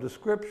form of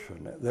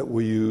description that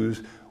we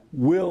use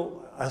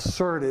will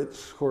assert its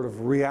sort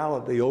of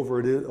reality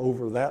over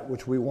that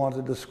which we want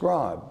to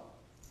describe.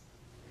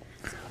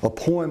 A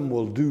poem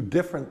will do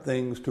different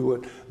things to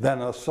it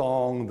than a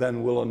song,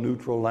 than will a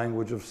neutral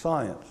language of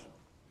science.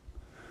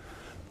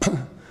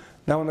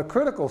 Now on the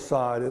critical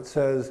side it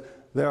says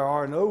there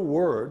are no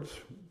words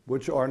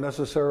which are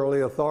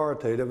necessarily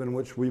authoritative and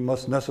which we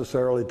must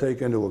necessarily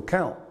take into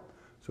account.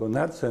 So in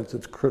that sense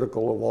it's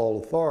critical of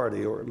all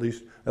authority, or at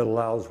least it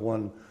allows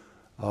one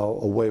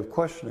a way of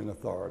questioning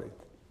authority.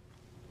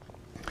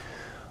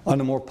 On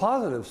the more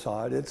positive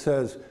side, it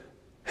says,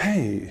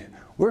 hey,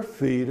 we're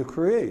free to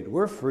create.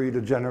 We're free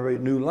to generate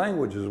new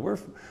languages.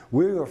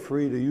 We are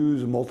free to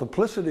use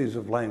multiplicities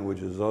of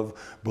languages, of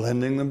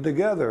blending them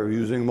together,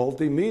 using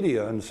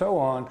multimedia and so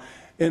on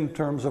in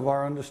terms of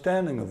our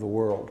understanding of the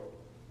world.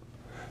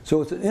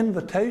 So it's an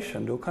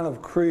invitation to a kind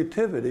of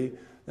creativity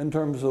in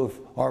terms of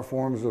our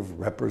forms of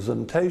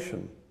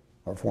representation,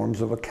 our forms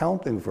of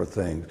accounting for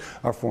things,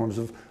 our forms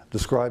of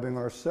describing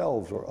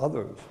ourselves or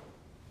others.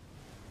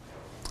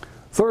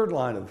 Third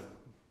line of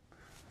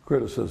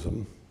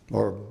criticism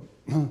or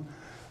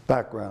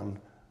background,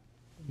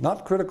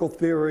 not critical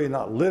theory,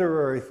 not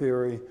literary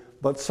theory,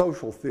 but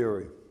social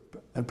theory,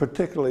 and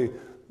particularly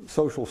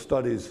social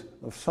studies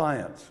of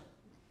science.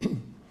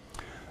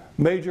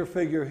 Major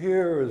figure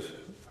here is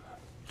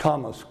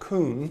Thomas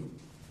Kuhn,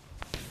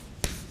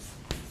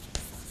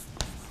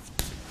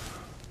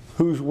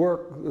 whose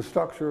work, The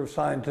Structure of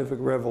Scientific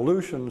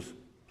Revolutions,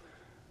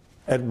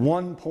 at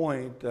one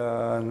point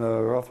in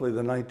roughly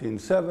the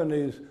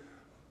 1970s,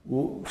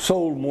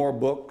 sold more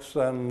books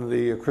than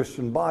the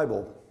Christian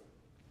Bible.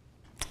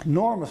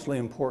 Enormously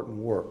important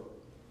work.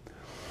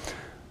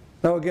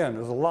 Now again,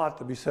 there's a lot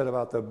to be said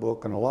about that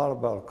book and a lot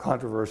about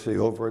controversy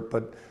over it,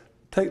 but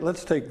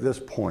let's take this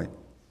point.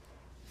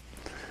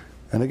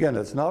 And again,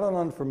 it's not an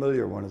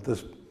unfamiliar one at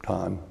this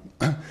time.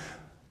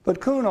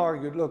 But Kuhn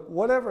argued, look,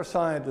 whatever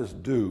scientists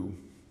do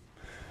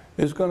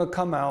is going to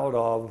come out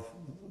of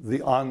the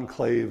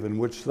enclave in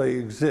which they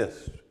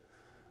exist.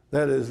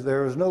 That is,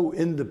 there is no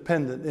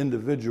independent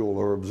individual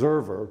or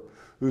observer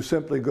who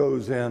simply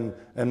goes in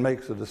and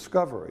makes a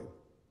discovery.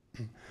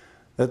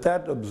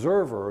 That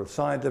observer, a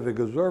scientific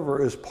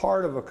observer, is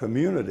part of a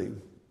community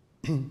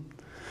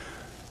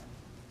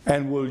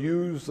and will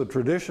use the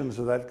traditions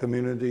of that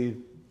community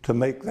to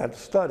make that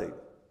study.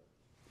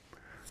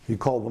 He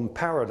called them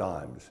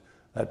paradigms.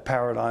 That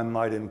paradigm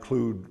might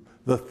include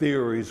the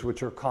theories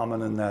which are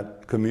common in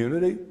that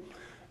community.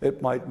 It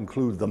might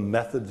include the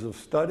methods of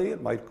study.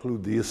 It might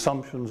include the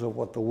assumptions of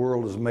what the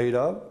world is made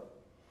of,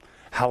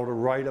 how to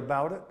write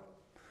about it,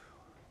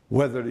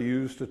 whether to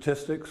use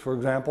statistics, for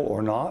example,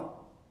 or not.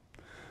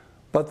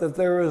 But that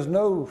there is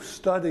no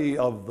study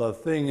of the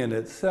thing in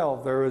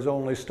itself. There is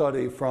only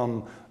study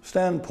from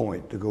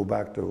standpoint, to go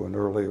back to an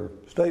earlier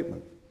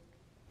statement.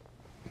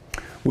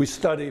 We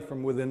study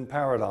from within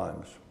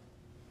paradigms.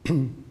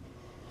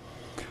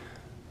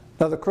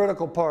 Now the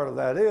critical part of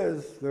that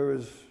is, there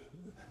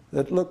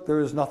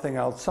is nothing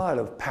outside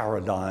of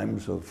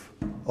paradigms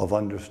of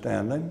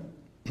understanding,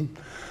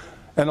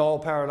 and all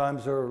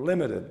paradigms are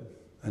limited.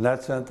 In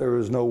that sense, there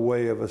is no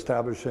way of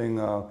establishing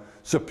a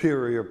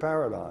superior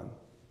paradigm.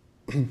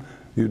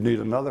 You'd need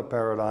another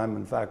paradigm,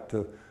 in fact,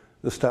 to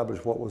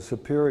establish what was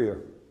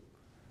superior.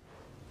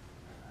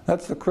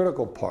 That's the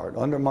critical part,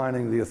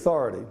 undermining the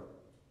authority.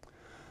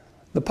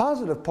 The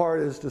positive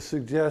part is to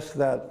suggest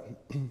that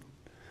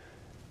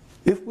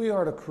if we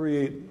are to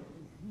create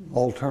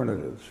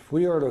alternatives, if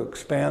we are to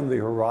expand the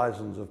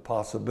horizons of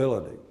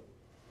possibility,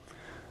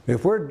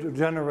 if we're to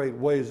generate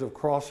ways of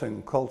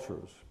crossing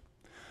cultures,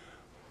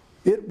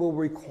 it will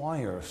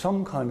require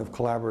some kind of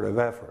collaborative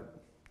effort.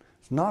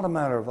 It's not a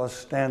matter of us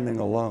standing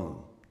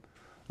alone,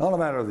 not a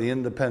matter of the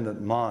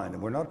independent mind.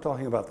 And we're not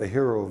talking about the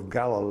hero of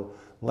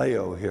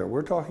Galileo here.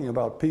 We're talking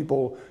about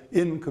people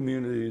in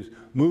communities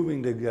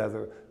moving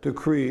together to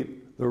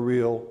create the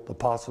real, the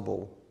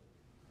possible,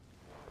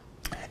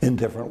 in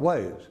different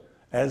ways,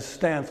 as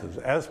stances,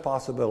 as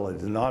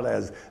possibilities, not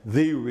as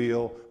the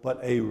real, but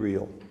a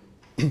real.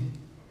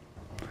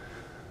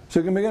 So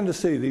you can begin to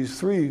see these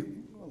three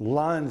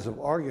lines of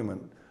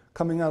argument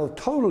coming out of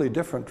totally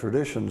different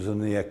traditions in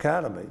the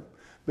academy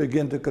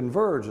begin to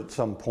converge at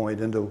some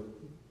point into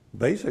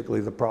basically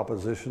the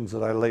propositions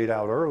that I laid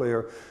out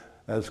earlier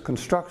as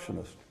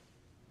constructionist.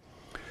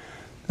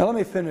 Now let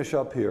me finish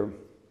up here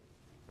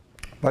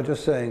by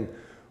just saying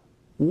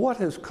what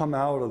has come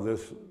out of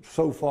this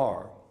so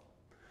far.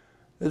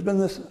 There's been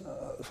this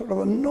sort of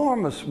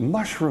enormous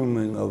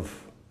mushrooming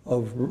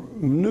of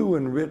new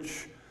and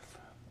rich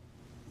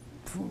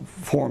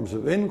forms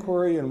of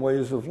inquiry and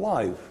ways of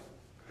life.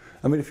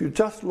 I mean, if you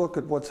just look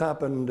at what's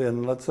happened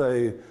in, let's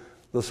say,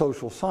 the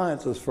social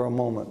sciences for a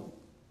moment,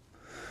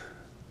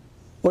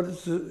 what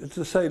it's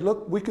to say,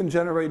 look, we can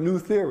generate new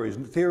theories,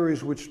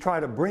 theories which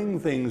try to bring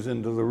things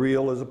into the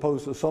real as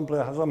opposed to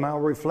somehow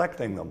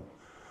reflecting them.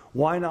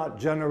 Why not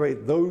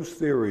generate those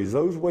theories,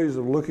 those ways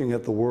of looking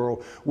at the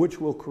world, which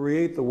will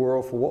create the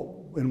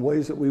world in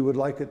ways that we would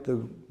like it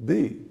to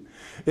be?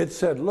 It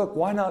said, look,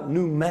 why not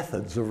new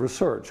methods of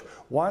research?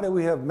 Why do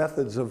we have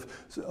methods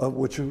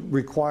which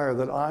require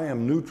that I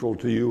am neutral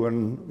to you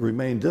and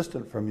remain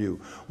distant from you?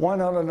 Why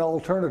not an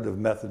alternative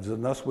methods?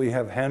 And thus we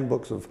have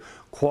handbooks of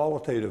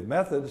qualitative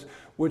methods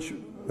which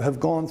have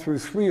gone through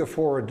 3 or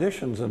 4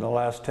 editions in the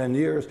last 10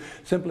 years,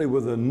 simply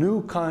with the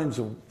new kinds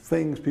of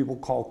things people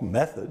call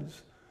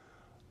methods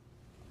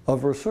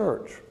of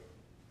research.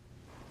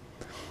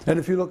 And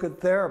if you look at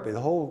therapy, the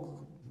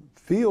whole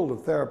field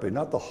of therapy,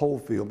 not the whole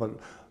field, but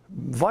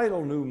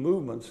vital new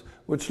movements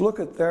which look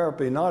at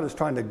therapy not as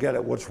trying to get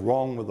at what's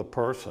wrong with a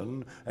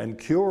person and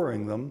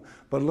curing them,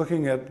 but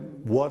looking at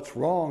what's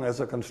wrong as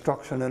a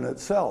construction in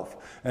itself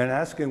and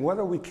asking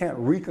whether we can't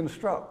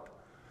reconstruct.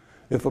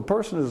 If a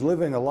person is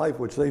living a life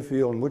in which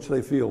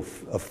they feel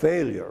a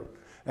failure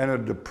and are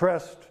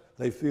depressed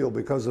they feel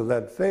because of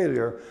that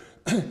failure,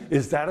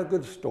 is that a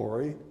good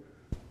story?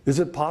 Is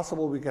it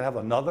possible we could have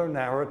another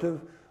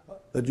narrative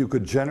that you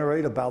could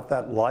generate about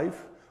that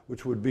life,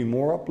 which would be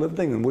more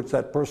uplifting, in which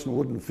that person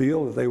wouldn't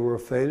feel that they were a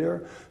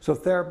failure? So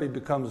therapy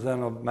becomes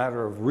then a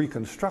matter of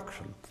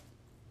reconstruction.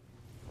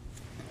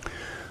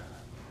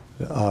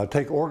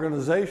 Take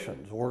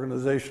organizations,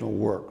 organizational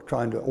work,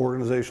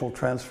 organizational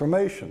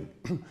transformation.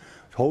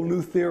 Whole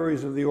new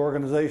theories of the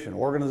organization.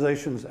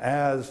 Organizations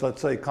as,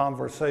 let's say,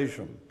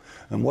 conversation,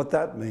 and what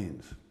that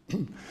means.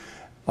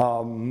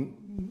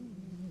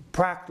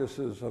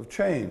 Practices of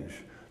change,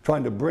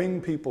 trying to bring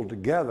people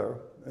together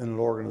in an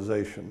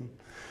organization,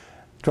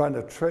 trying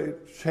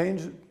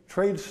to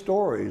trade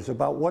stories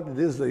about what it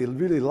is they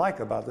really like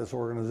about this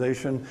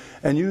organization,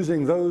 and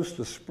using those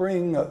to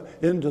spring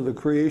into the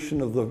creation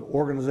of the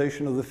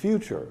organization of the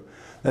future.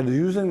 And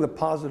using the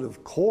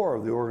positive core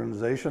of the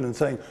organization and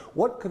saying,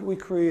 what could we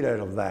create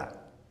out of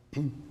that?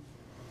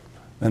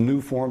 And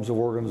new forms of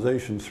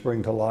organization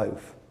spring to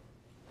life.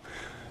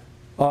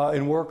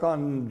 In work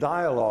on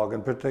dialogue,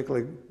 and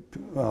particularly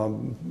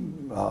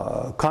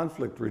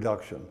conflict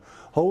reduction,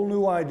 whole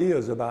new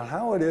ideas about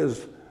how it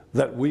is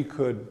that we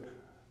could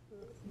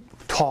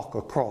talk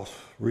across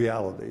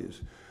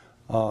realities.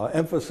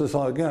 Emphasis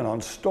again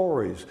on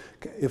stories.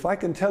 If I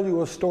can tell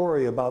you a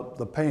story about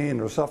the pain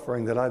or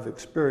suffering that I've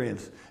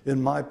experienced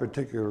in my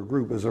particular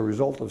group as a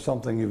result of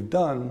something you've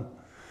done,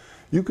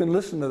 you can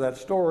listen to that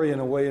story in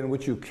a way in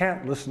which you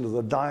can't listen to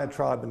the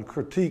diatribe and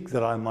critique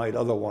that I might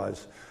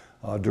otherwise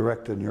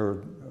direct in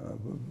your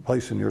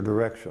place in your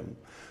direction.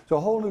 So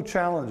whole new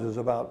challenges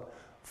about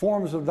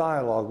forms of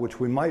dialogue which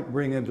we might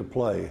bring into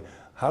play.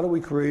 How do we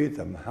create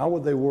them? How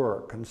would they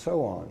work? And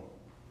so on.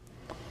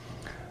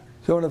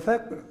 So in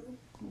effect,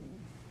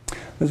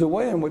 there's a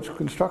way in which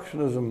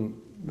constructionism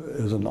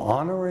is an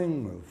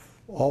honoring of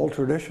all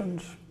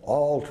traditions,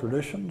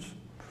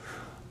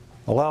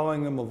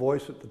 allowing them a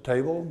voice at the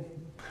table,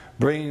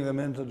 bringing them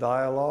into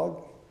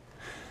dialogue,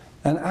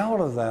 and out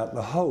of that,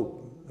 the hope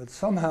that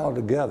somehow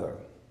together,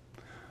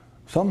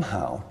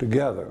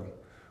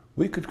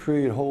 we could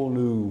create whole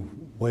new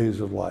ways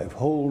of life,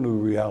 whole new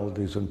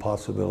realities and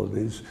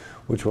possibilities,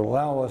 which will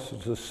allow us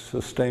to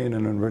sustain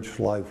and enrich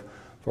life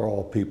for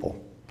all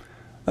people.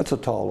 That's a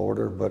tall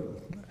order, but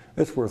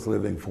it's worth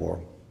living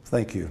for.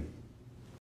 Thank you.